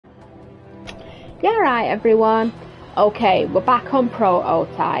Yeah, right, everyone. Okay, we're back on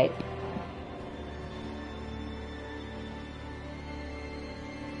prototype.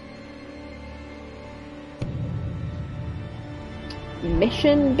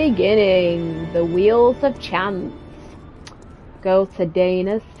 Mission beginning. The Wheels of Chance. Go to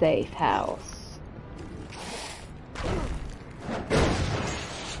Dana's safe house.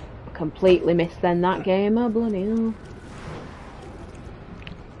 Completely missed then that game, oh bloody hell.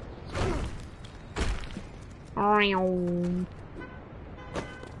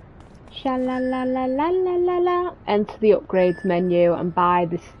 Sha-la-la-la-la-la-la-la. Enter the upgrades menu and buy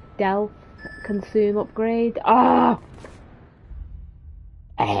the stealth consume upgrade. Ah!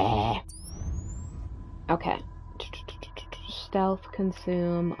 Okay. Stealth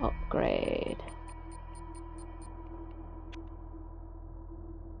consume upgrade.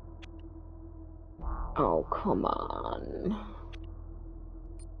 Oh, come on.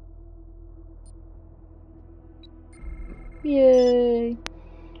 Yay.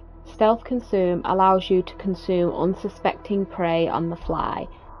 Stealth consume allows you to consume unsuspecting prey on the fly.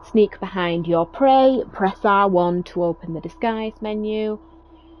 Sneak behind your prey, press R1 to open the disguise menu.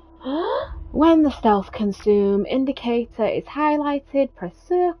 When the stealth consume indicator is highlighted, press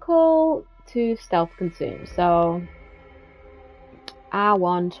circle to stealth consume. So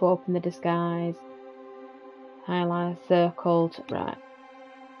R1 to open the disguise. Highlight circled, right.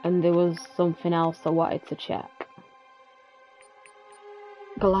 And there was something else I wanted to check.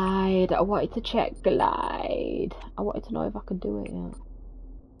 Glide. I wanted to check glide. I wanted to know if I could do it yet.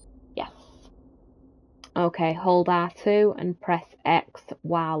 Yes. Okay, hold R2 and press X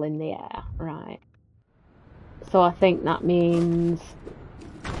while in the air. Right. So I think that means...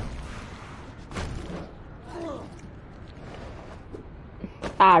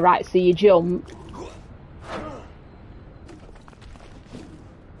 Ah, right, so you jump.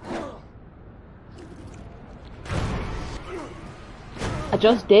 I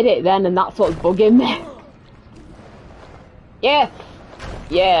just did it then, and that's what's bugging me. Yes!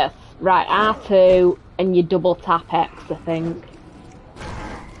 Yes. Right, R2, and you double tap X, I think.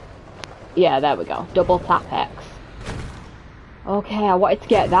 Yeah, there we go. Double tap X. Okay, I wanted to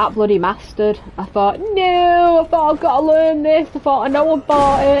get that bloody mastered. I thought, no! I thought I've got to learn this. I thought I know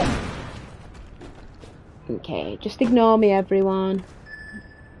about it. Okay, just ignore me, everyone.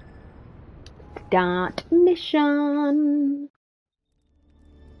 Start mission.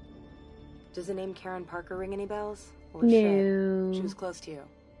 Does the name Karen Parker ring any bells? Well, No. She was close to you.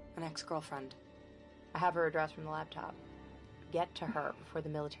 An ex-girlfriend. I have her address from the laptop. Get to her before the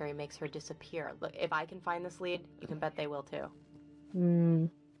military makes her disappear. Look, if I can find this lead, you can bet they will too.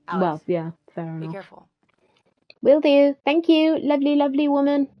 Alex, well, yeah, fair enough. Be careful. Will do. Thank you, lovely, lovely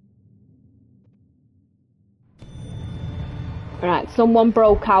woman. Right, someone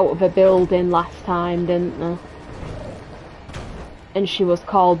broke out of a building last time, didn't they? And she was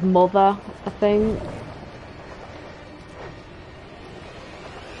called Mother, I think.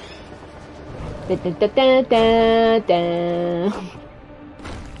 Da, da, da, da, da, da.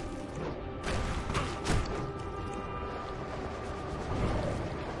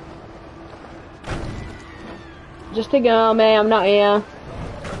 Just ignore me, I'm not here.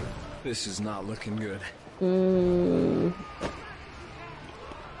 This is not looking good.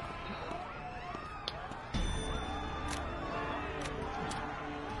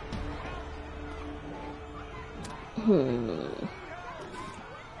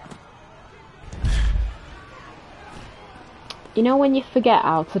 You know when you forget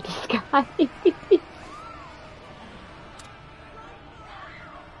how to disguise?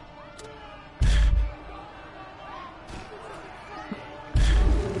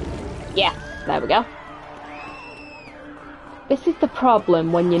 Yeah, there we go. This is the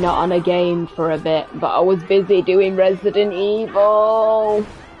problem when you're not on a game for a bit, but I was busy doing Resident Evil.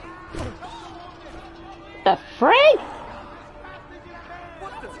 The frig?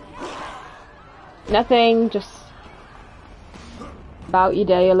 Nothing, just about your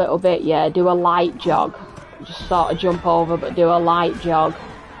day a little bit. Yeah, do a light jog. Just sort of jump over, but do a light jog.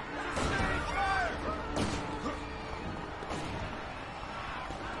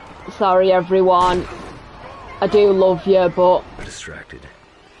 Sorry everyone, I do love you, but... We're distracted.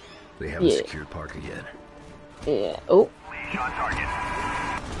 They haven't secured Parker yet. Yeah, oh.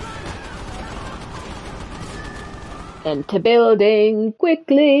 Enter building,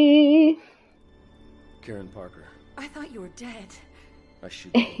 quickly! Karen Parker. I thought you were dead. I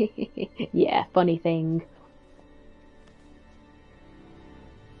shoot. Yeah, funny thing.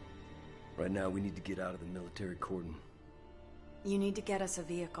 Right now we need to get out of the military cordon. You need to get us a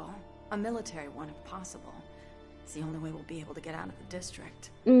vehicle. A military one, if possible. It's the only way we'll be able to get out of the district.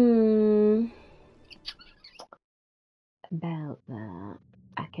 about that.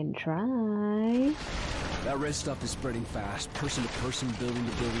 I can try. That red stuff is spreading fast, person to person, building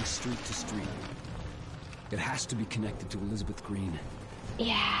to building, street to street. It has to be connected to Elizabeth Green.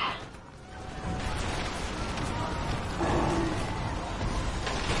 Yeah.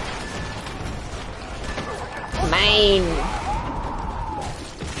 Mine.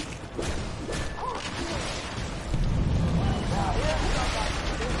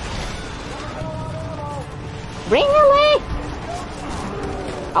 Really?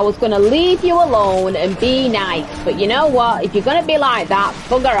 I was gonna leave you alone and be nice, but you know what? If you're gonna be like that,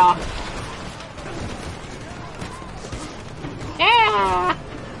 bugger off. Ah!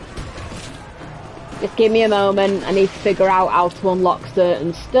 Just give me a moment. I need to figure out how to unlock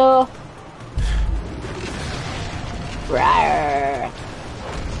certain stuff. Rawr.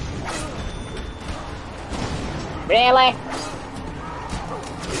 Really?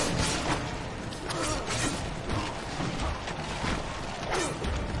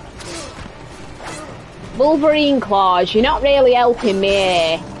 Wolverine claws, you're not really helping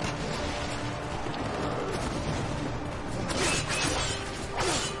me.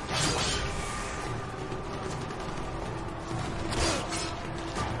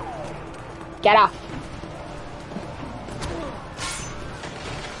 Get off.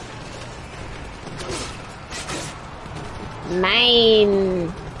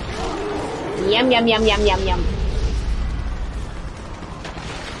 Mine. Yum, yum, yum, yum, yum, yum.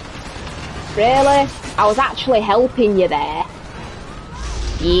 Really? I was actually helping you there.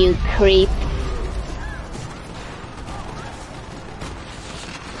 You creep.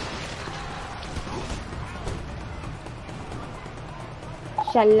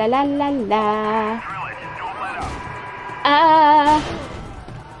 Sha-la-la-la-la.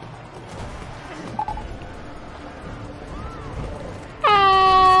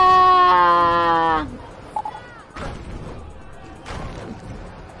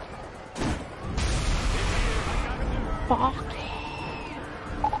 Fuck.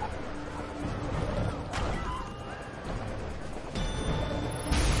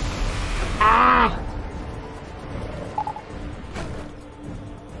 Ah.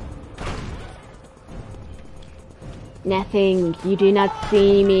 Nothing. You do not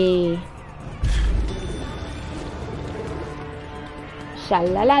see me.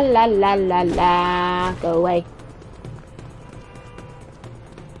 Sha-la-la-la-la-la-la. Go away.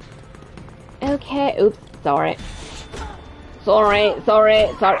 Okay. Oops. Sorry. Sorry.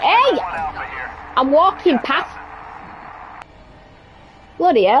 Hey! I'm walking past.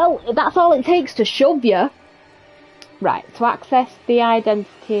 Bloody hell. That's all it takes to shove you. Right. To access the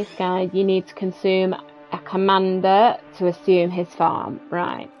identity scan, you need to consume a commander to assume his form.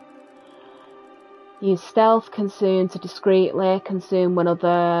 Right. Use stealth consume to discreetly consume when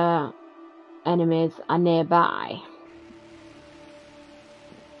other enemies are nearby.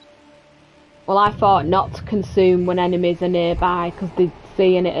 Well, I thought not to consume when enemies are nearby because they'd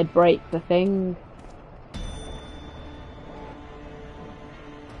see and it'd break the thing.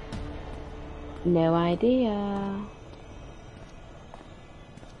 No idea.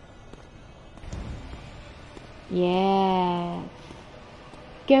 Yes.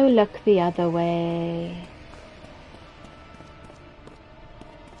 Go look the other way.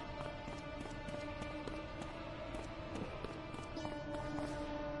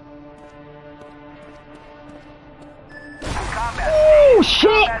 Oh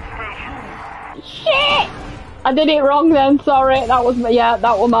shit! Shit! I did it wrong then, sorry. That was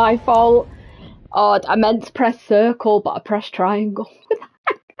my fault. Oh, I meant to press circle, but I pressed triangle.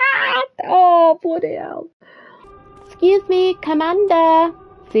 Oh, bloody hell. Excuse me, Commander.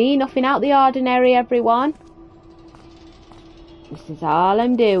 See, nothing out the ordinary, everyone. This is all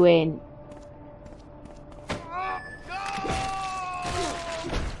I'm doing.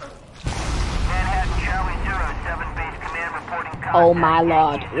 Oh my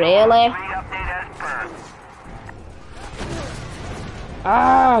lord, really?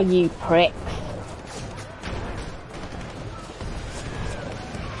 Oh, you pricks.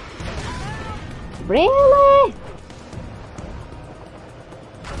 Really?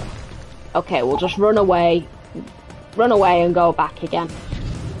 Okay, we'll just run away. Run away and go back again.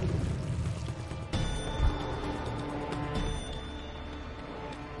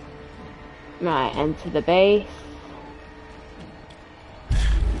 Right, enter the base.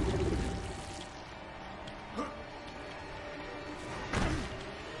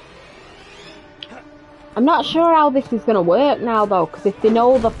 I'm not sure how this is going to work now though, because if they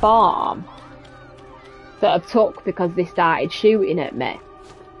know the form that I've took because they started shooting at me,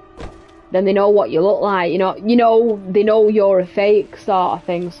 then they know what you look like. They know you're a fake sort of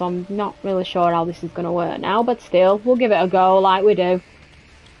thing. So I'm not really sure how this is going to work now, but still, we'll give it a go like we do.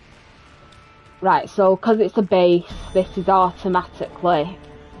 Right, so because it's a base, this is automatically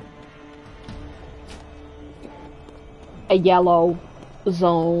a yellow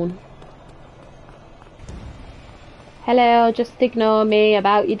zone. Hello, just ignore me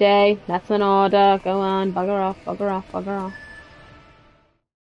about your day. That's an order. Go on, bugger off, bugger off, bugger off.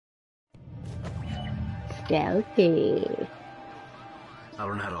 Stealthy. I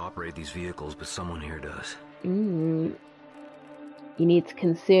don't know how to operate these vehicles, but someone here does. You need to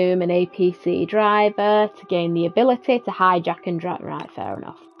consume an APC driver to gain the ability to hijack and drive. Right, fair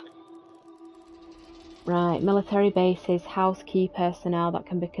enough. Right, military bases, house key personnel that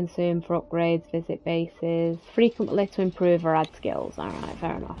can be consumed for upgrades, visit bases, frequently to improve or add skills. Alright,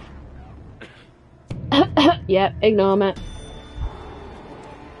 fair enough. Yep, ignore me.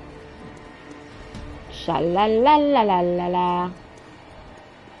 Sha-la-la-la-la-la-la.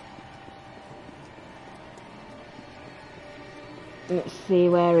 Let's see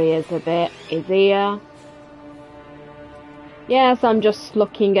where he is a bit. Is he here? Yes, I'm just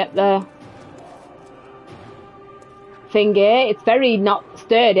looking at the thingy. It's very not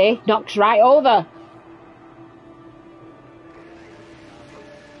sturdy. Knocks right over.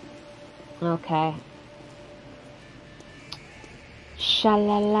 Okay.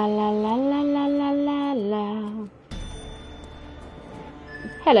 Sha-la-la-la-la-la-la-la-la.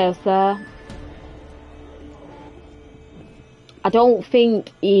 Hello, sir. I don't think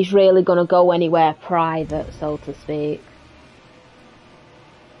he's really going to go anywhere private, so to speak.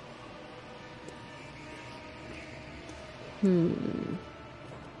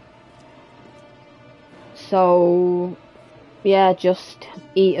 So, yeah, just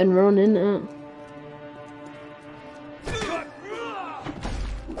eat and run, innit?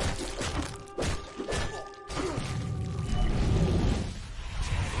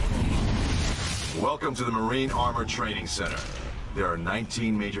 Welcome to the Marine Armor Training Center. There are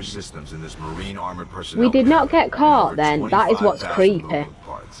 19 major systems in this Marine Armored personnel. We did not get caught then. That is what's creepy.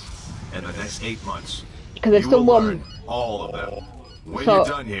 In the next 8 months, because if someone... all of them. When you're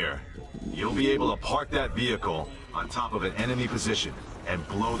done here, you'll be able to park that vehicle on top of an enemy position and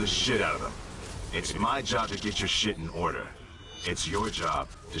blow the shit out of them. It's my job to get your shit in order. It's your job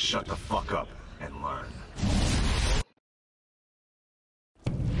to shut the fuck up and learn.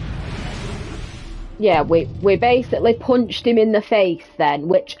 Yeah, we basically punched him in the face then,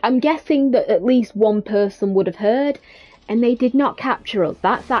 which I'm guessing that at least one person would have heard, and they did not capture us.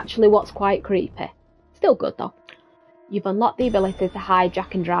 That's actually what's quite creepy. Still good though. You've unlocked the ability to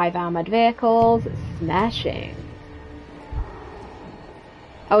hijack and drive armoured vehicles. Smashing.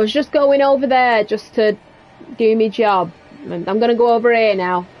 I was just going over there just to do my job. I'm going to go over here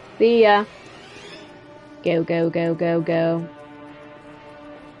now. See ya. Go, go, go, go, go.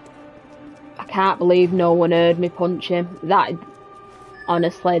 I can't believe no one heard me punch him. That,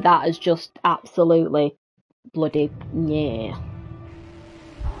 honestly, that is just absolutely bloody, yeah.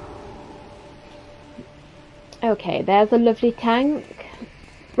 Okay, there's a lovely tank.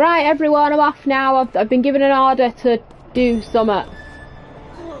 Right, everyone, I'm off now. I've been given an order to do something.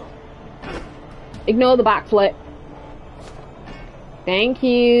 Ignore the backflip. Thank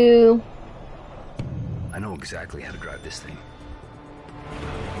you. I know exactly how to drive this thing.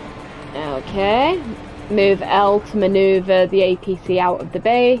 Okay. Move L to maneuver the APC out of the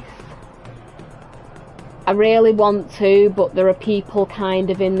base. I really want to, but there are people kind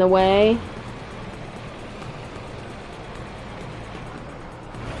of in the way.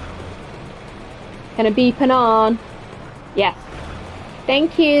 Can I beep and on? Yes.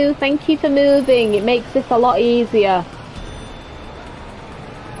 Thank you for moving. It makes this a lot easier.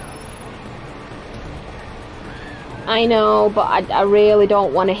 I know, but I really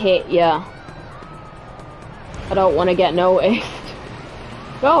don't want to hit you. I don't want to get noticed.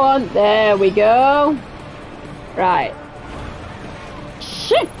 Go on, there we go. Right.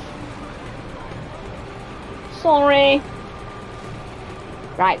 Shit! Sorry.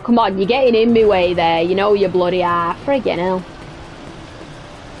 Right, come on, you're getting in my way there. You know you bloody are. Friggin' hell.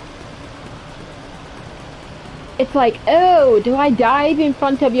 It's like, oh, do I dive in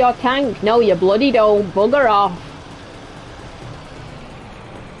front of your tank? No, you bloody don't. Bugger off.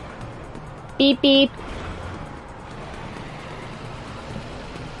 Beep beep.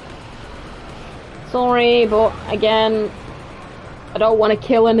 Sorry, but again, I don't want to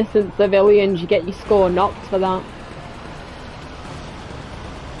kill innocent civilians. You get your score knocked for that.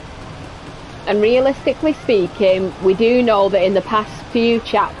 And realistically speaking, we do know that in the past few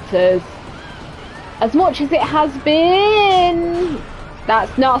chapters, as much as it has been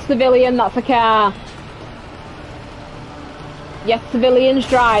That's not a civilian, that's a car. Yes, civilians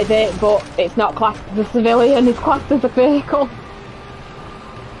drive it, but it's not classed as a civilian, it's classed as a vehicle.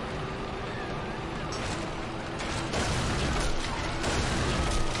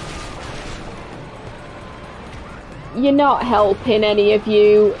 You're not helping any of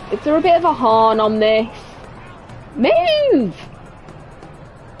you. Is there a bit of a horn on this? Move!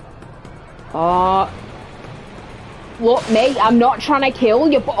 Oh. Look, mate, I'm not trying to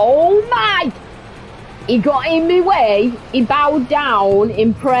kill you, but oh my! He got in my way, he bowed down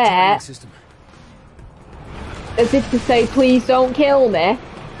in prayer, as if to say, please don't kill me.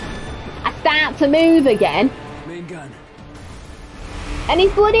 I start to move again. Main gun. And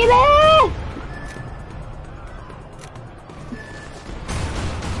he's bloody there!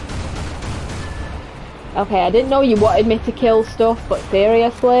 Okay, I didn't know you wanted me to kill stuff, but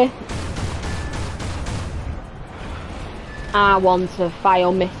seriously? I want to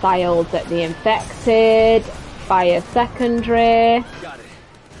fire missiles at the infected, fire secondary. Got it.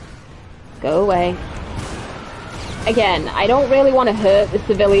 Go away. Again, I don't really want to hurt the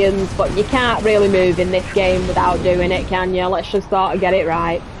civilians, but you can't really move in this game without doing it, can you? Let's just sort of get it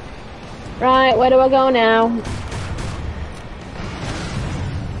right. Right, where do I go now?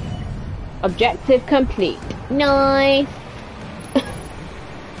 Objective complete. Nice.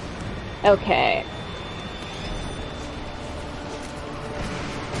 Okay.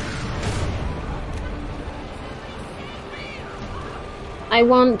 I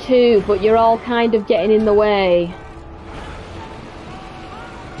want to, but you're all kind of getting in the way.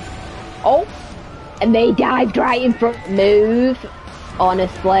 Oh! And they dived right in front. Move.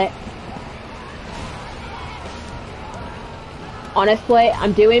 Honestly. Honestly,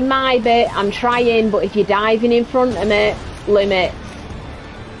 I'm doing my bit. I'm trying, but if you're diving in front of me, limits.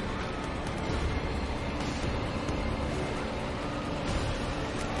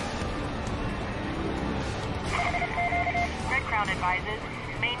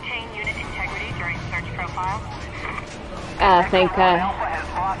 I think,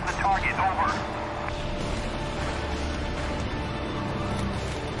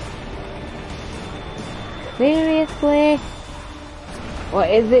 seriously? What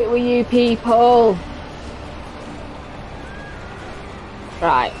is it with you people?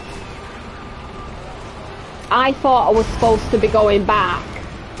 Right. I thought I was supposed to be going back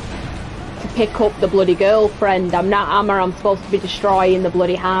to pick up the bloody girlfriend. I'm not, am I? I'm supposed to be destroying the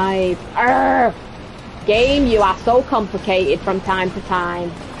bloody hive. Arrgh! Game, you are so complicated from time to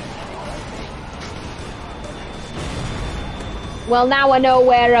time. Well, now I know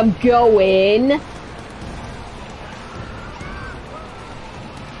where I'm going.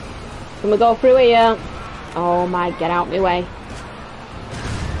 Can we go through here? Oh my, get out my way.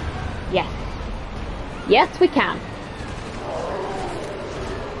 Yes. Yes, we can.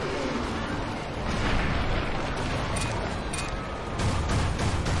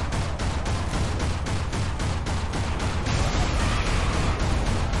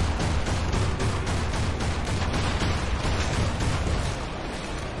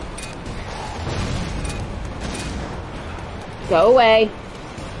 Go away.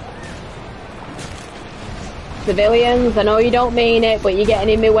 Civilians, I know you don't mean it, but you're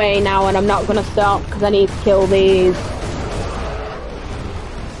getting in my way now and I'm not going to stop because I need to kill these.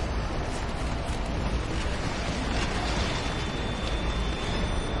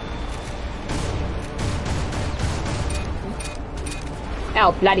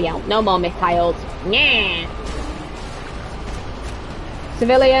 Oh, bloody hell. No more missiles. Yeah.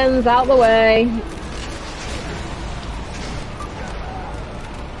 Civilians, out the way.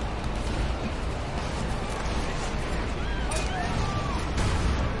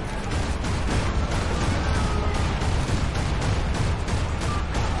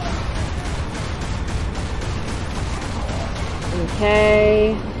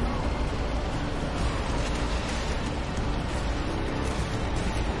 Okay.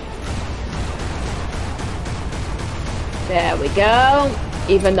 There we go.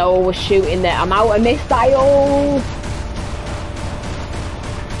 Even though I was shooting there, I'm out of missiles.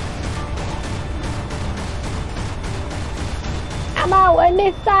 I'm out of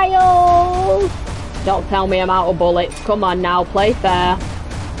missiles. Don't tell me I'm out of bullets. Come on now, play fair.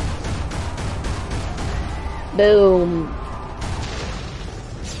 Boom.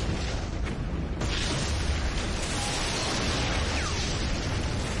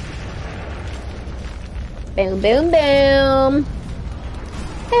 Boom, boom, boom.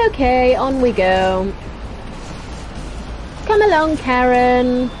 Okay, on we go. Come along,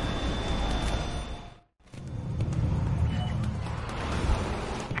 Karen.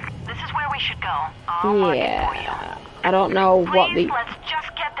 This is where we should go. I'll mark it for you. I don't know Please, what the... let's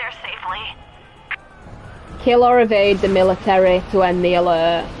just get there safely. Kill or evade the military to end the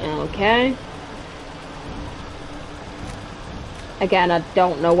alert. Okay. Again, I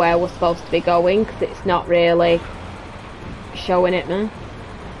don't know where we're supposed to be going because it's not really showing it now.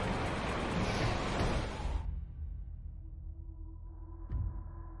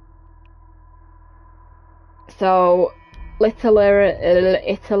 So,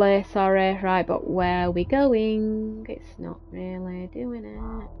 Italy, sorry, right, but where are we going? It's not really doing it.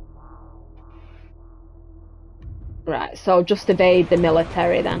 Right, so just evade the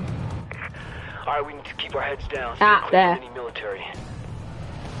military then. Alright, we need to keep our heads down. There. Any military.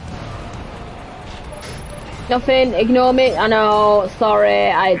 Nothing, ignore me. I know,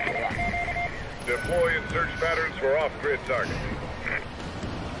 sorry, Deploy and search patterns for off-grid targets.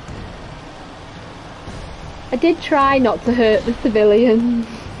 I did try not to hurt the civilians.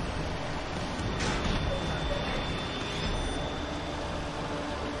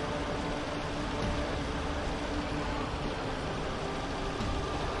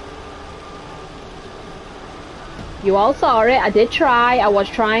 You all saw it, I did try, I was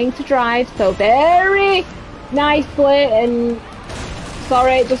trying to drive so very nicely and...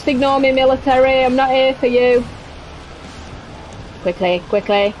 Sorry, just ignore me, military, I'm not here for you. Quickly,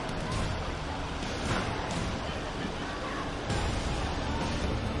 quickly.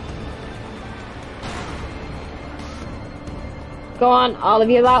 Go on, all of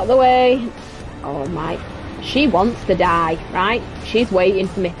you out of the way. Oh my... She wants to die, right? She's waiting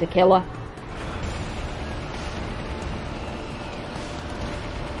for me to kill her.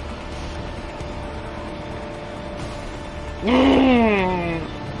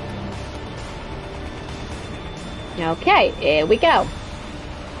 Okay, here we go.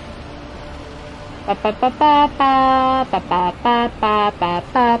 Ba ba ba ba ba ba ba ba ba ba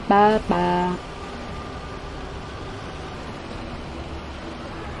ba ba ba.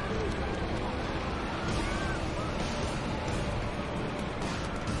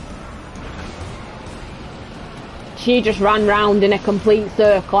 She just ran round in a complete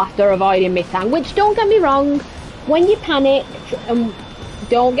circle after avoiding my tank, which, don't get me wrong, when you panicked,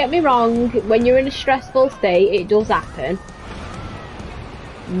 don't get me wrong, when you're in a stressful state, it does happen.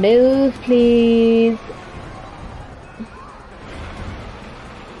 Move, please.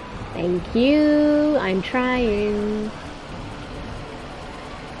 Thank you, I'm trying.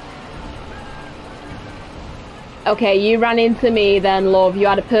 Okay, you ran into me then, love. You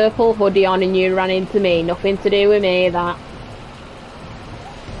had a purple hoodie on and you ran into me. Nothing to do with me, that.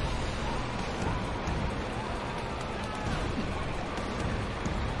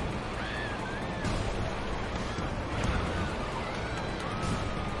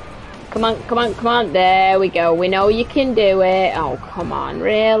 Come on, come on, come on. There we go. We know you can do it. Oh, come on,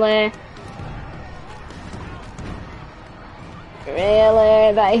 really?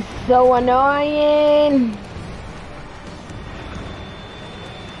 Really? That is so annoying.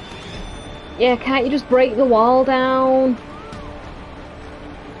 Yeah, can't you just break the wall down?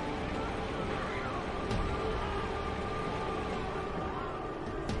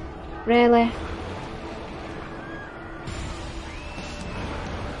 Really?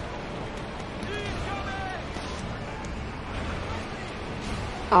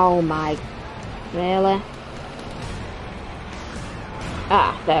 Oh my... Really?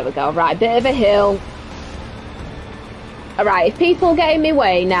 Ah, there we go. Right, bit of a hill. Alright, if people get in my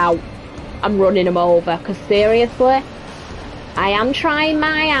way now, I'm running them over, because seriously, I am trying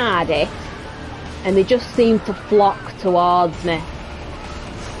my hardest, and they just seem to flock towards me.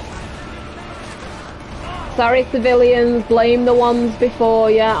 Sorry civilians, blame the ones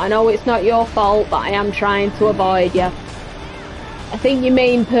before you. I know it's not your fault, but I am trying to avoid you. I think your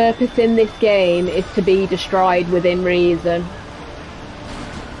main purpose in this game is to be destroyed within reason.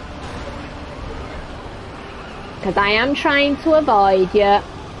 Because I am trying to avoid you,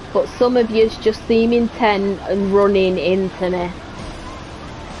 but some of yous just seem intent and running into me.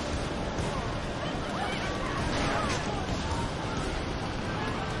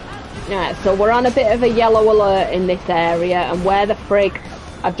 Right, so we're on a bit of a yellow alert in this area, and where the frig,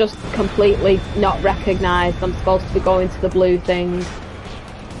 I've just completely not recognised I'm supposed to be going to the blue thing.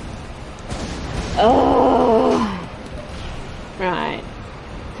 Oh! Right,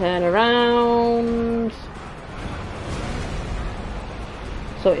 turn around.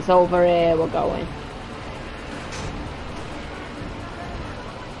 So it's over here we're going.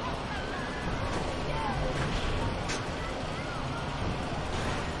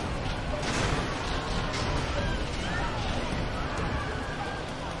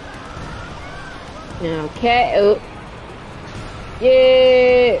 Okay, oh.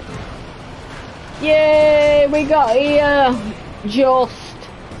 Yeah! Yeah, we we got here? Just.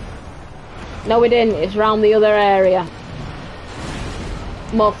 No, we didn't. It's round the other area.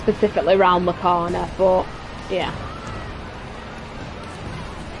 More specifically round the corner, but yeah.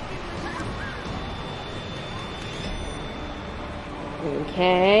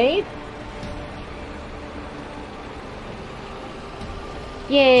 Okay.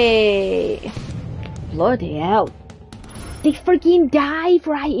 Yay! Bloody hell. They friggin' dive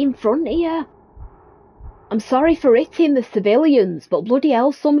right in front of you. I'm sorry for hitting the civilians, but bloody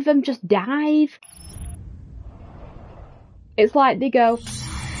hell, some of them just dive. It's like they go,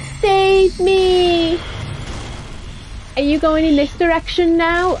 save me! Are you going in this direction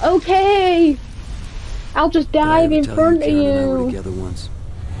now? Okay! I'll just dive in front of you. Karen and I were together once.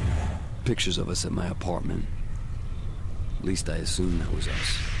 Pictures of us at my apartment. At least I assumed that was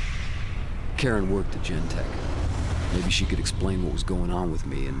us. Karen worked at Gentech. Maybe she could explain what was going on with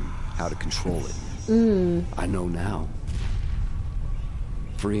me and how to control it. I know now.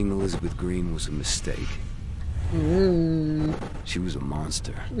 Freeing Elizabeth Green was a mistake. She was a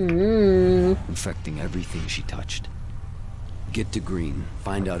monster. Infecting everything she touched. Get to Green,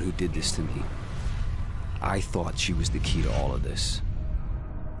 find out who did this to me. I thought she was the key to all of this.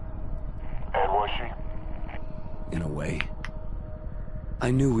 And was she? In a way.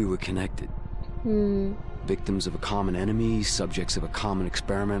 I knew we were connected. Victims of a common enemy, subjects of a common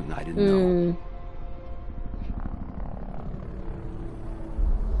experiment, and I didn't know.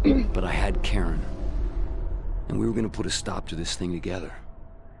 But I had Karen. And we were gonna put a stop to this thing together.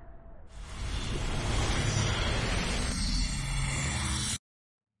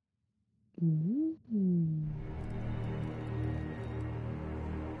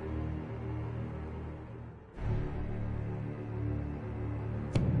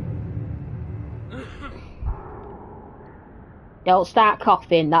 Don't start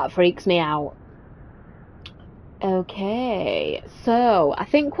coughing, that freaks me out. Okay, so I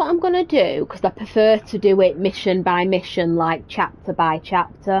think what I'm going to do, because I prefer to do it mission by mission, like chapter by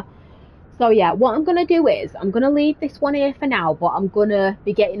chapter. So yeah, what I'm going to do is, I'm going to leave this one here for now, but I'm going to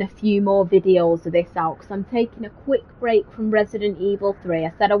be getting a few more videos of this out, because I'm taking a quick break from Resident Evil 3.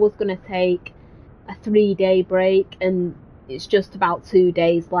 I said I was going to take a 3-day break, and it's just about 2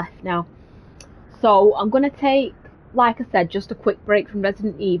 days left now. So I'm going to take, like I said, just a quick break from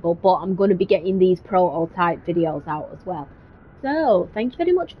Resident Evil, but I'm going to be getting these prototype videos out as well. So, thank you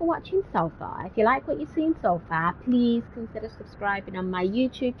very much for watching so far. If you like what you've seen so far, please consider subscribing on my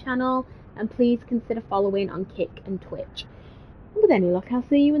YouTube channel, and please consider following on Kick and Twitch. And with any luck, I'll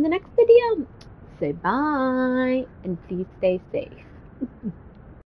see you in the next video. So bye, and please stay safe.